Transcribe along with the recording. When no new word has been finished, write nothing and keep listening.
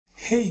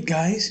Hey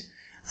guys,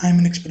 I'm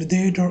an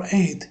Expeditor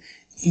 8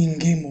 in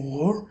Game of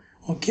War,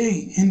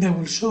 okay, and I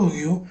will show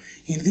you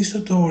in this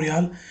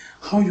tutorial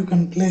how you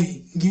can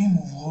play Game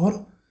of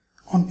War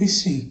on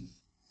PC.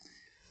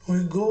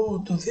 We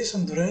go to this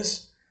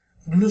address,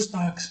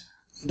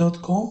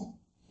 bluestacks.com,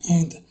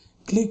 and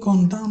click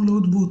on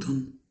download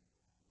button.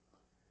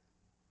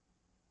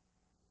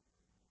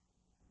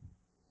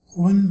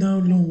 When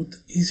download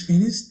is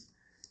finished,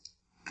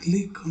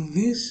 click on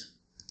this,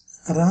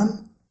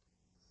 run.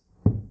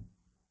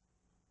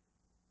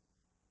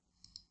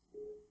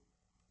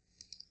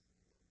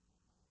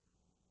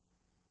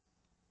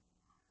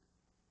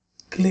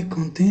 Click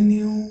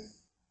continue,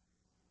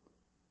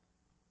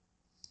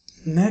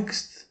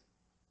 next,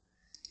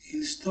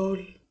 install.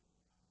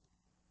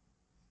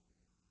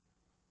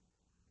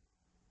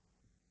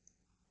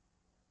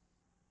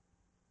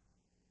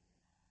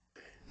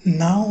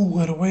 Now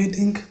we're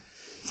waiting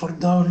for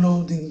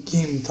downloading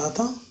game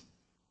data.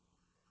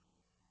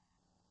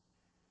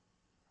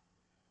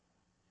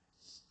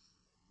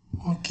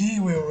 Okay,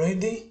 we're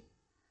ready.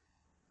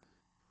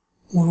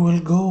 We will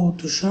go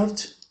to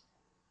search.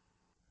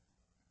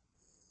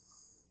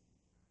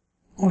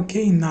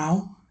 Okay,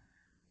 now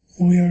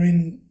we are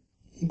in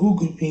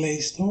Google Play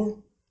Store.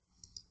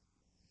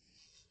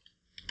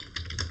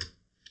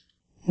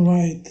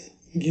 Write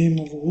Game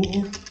of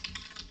War,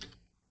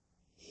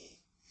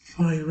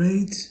 Fire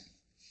Rate,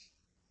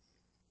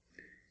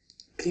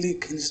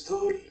 click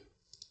install.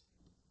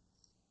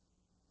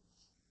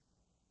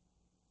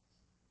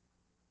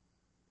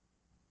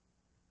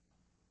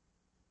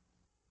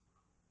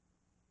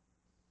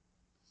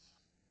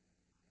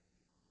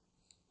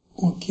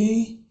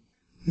 Okay,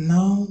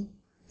 now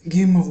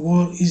Game of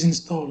War is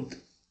installed.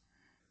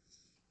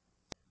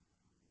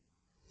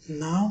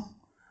 Now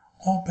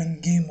open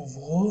Game of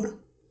War.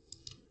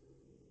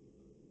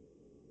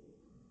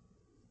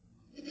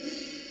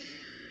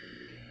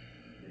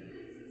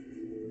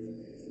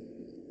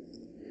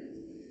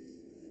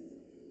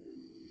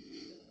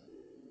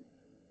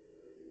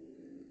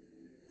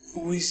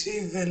 We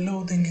see the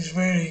loading is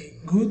very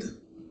good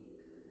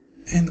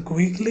and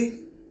quickly.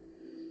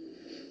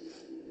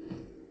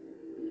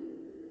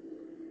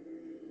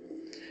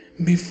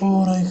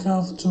 Before I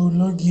have to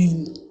log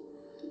in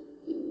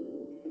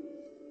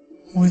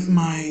with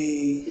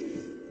my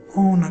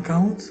own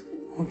account,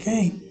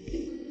 okay.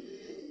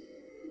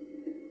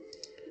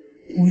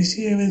 We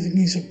see everything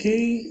is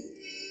okay.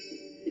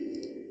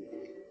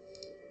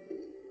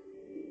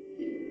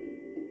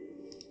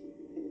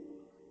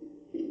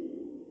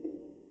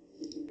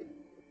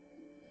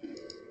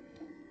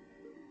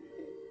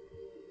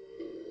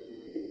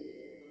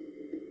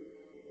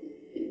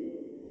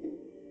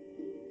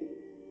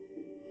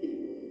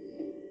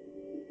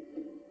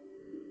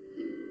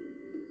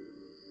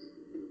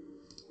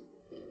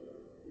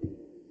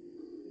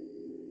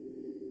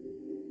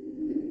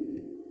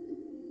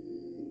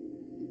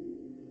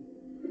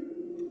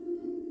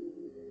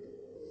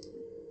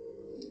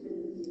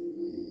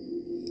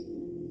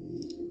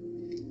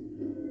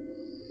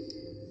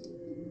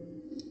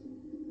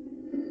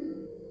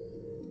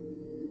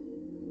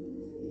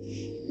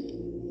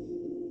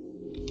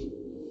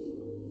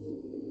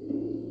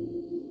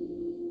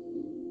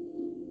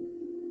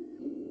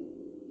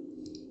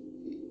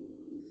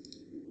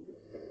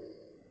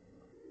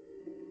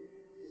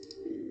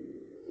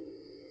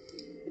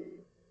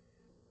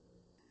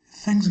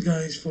 Thanks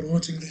guys for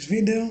watching this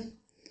video,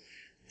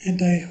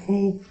 and I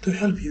hope to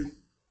help you.